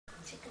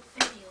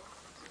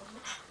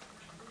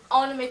I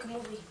want to make a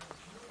movie.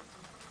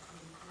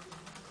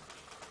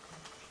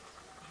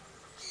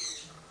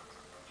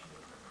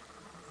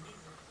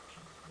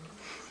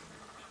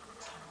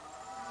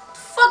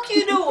 Fuck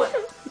you doing?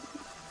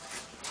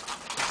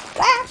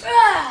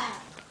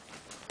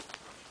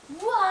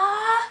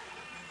 What?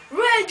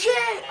 Reggie,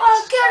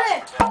 oh get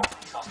it!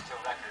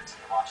 Records,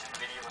 you're watching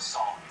Video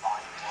Assault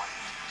Volume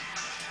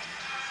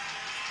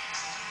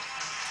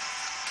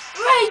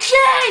 1.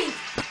 Reggie!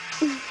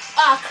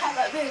 Ah, crap, I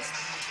missed.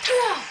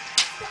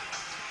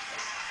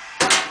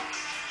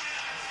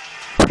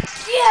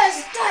 Yes,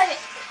 got it!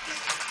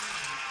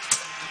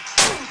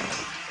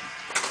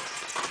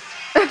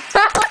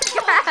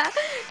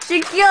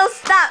 Shaquille,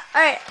 stop!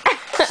 Alright.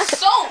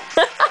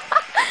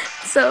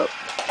 So.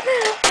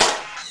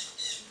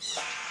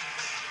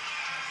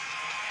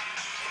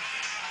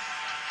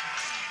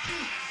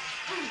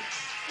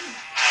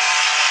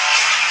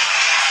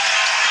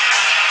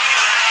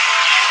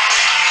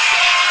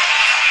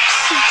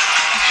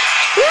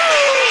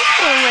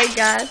 Oh my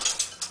god.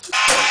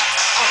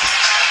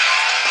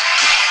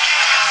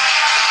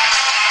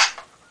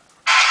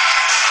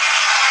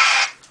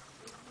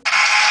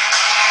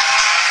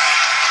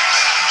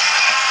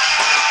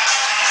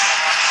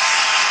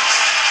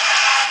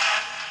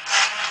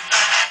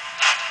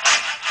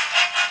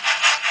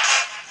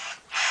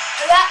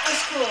 That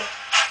was cool.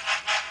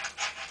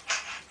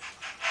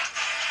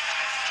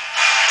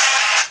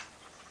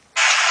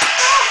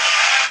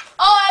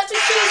 Oh, I have to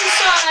choose a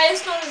song. I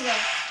just noticed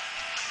that.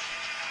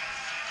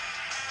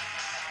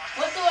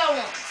 What do I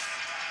want?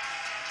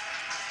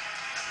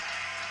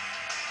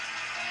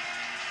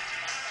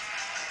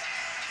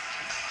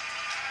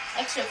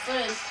 Extra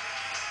footage.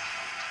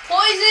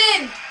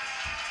 Poison!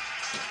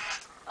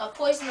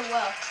 Poison the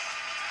well.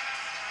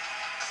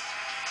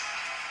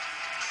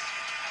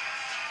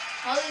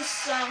 All these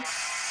songs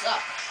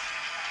suck.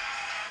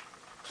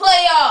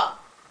 Player!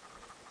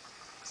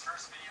 This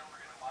first video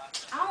we're gonna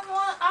watch. I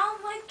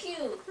don't like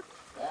you.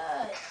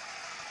 God.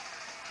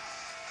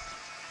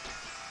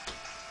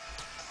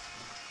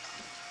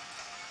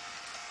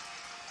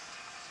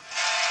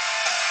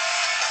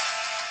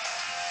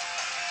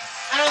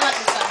 I don't like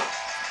this song.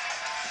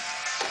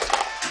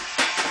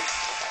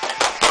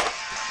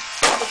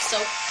 Stupid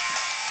soap.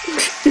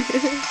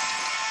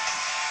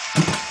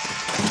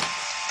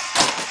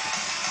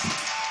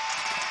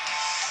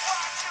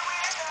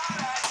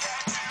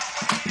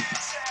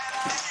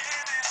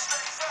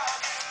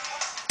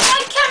 My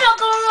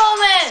Chemical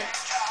Romance!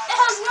 The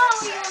hell's wrong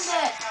with you on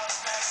that?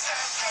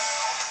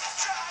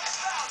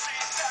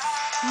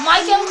 My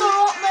Chemical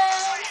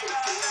Romance!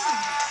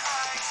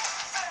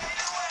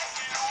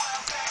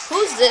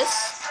 Who's this?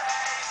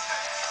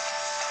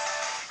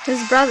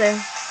 His brother.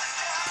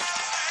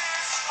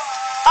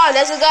 Oh,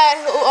 that's a guy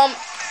who,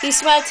 he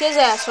smacked his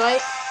ass,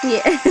 right?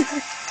 Yeah.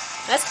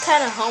 That's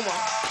kind of homo.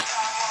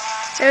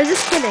 They were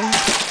just kidding.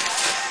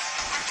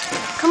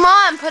 Come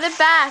on, put it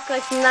back,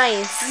 like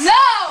nice.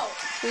 No!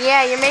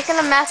 Yeah, you're making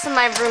a mess in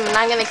my room and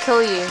I'm gonna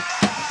kill you.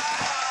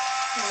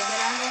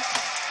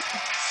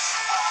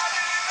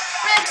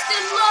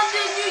 Brixton,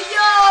 London, New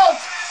York!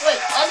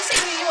 Wait, I'll just say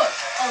New York.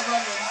 Oh,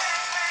 London.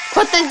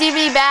 Put the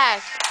DVD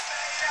back.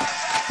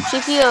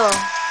 Shaquille.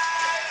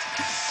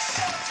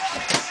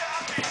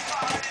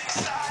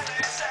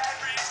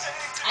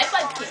 I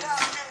fight kids.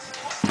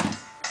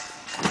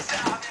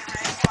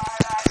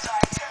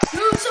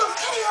 Roots of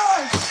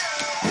Chaos!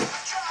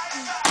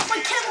 My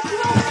Chemical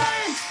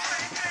Romance!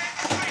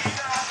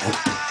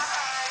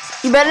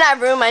 You better not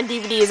ruin my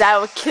DVDs, I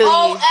will kill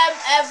you.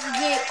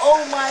 OMFG,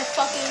 oh my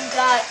fucking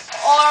god.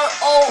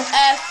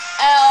 ROFL,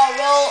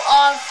 roll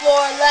on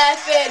floor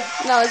laughing.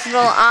 No, it's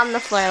roll on the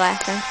floor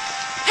laughing.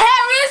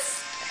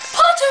 Harris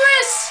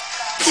Potterus!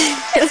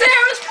 It's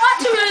Harris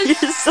Potterus!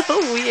 You're so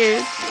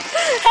weird.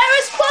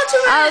 Harris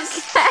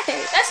Potterus!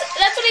 Okay. That's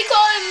what they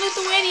call it in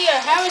Lithuania,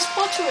 Harris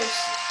Potterus.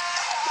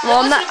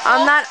 Well,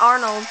 I'm not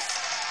Arnold.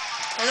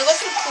 Wanna go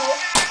to the pool?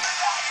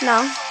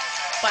 No.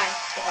 Fine.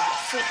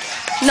 Freak.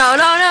 No.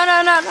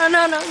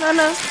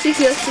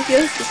 Shaquille,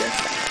 stop.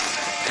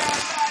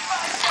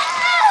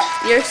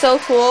 You're so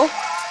cool.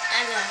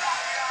 I know.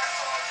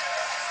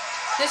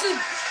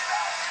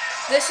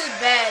 This is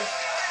bad.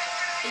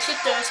 You should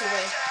throw this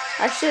away.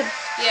 I should.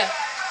 Yeah.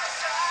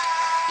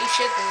 You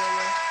should throw it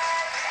away.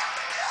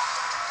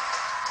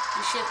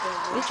 You should throw it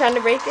away. You trying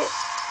to break it?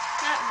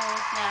 Not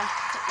really. Nah.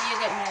 You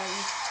get mad at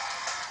me.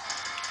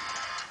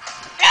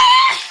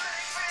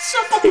 So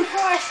fucking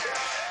hard.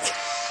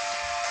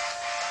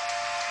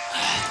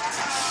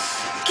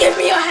 Give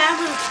me your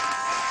hammer.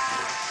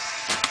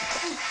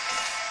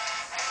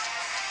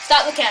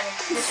 Stop the camera.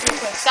 Just real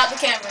quick. Stop the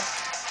camera.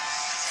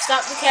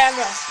 Stop the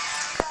camera.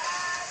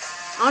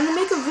 I want to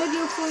make a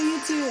video for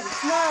YouTube.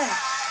 Come on.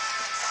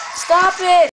 Stop it.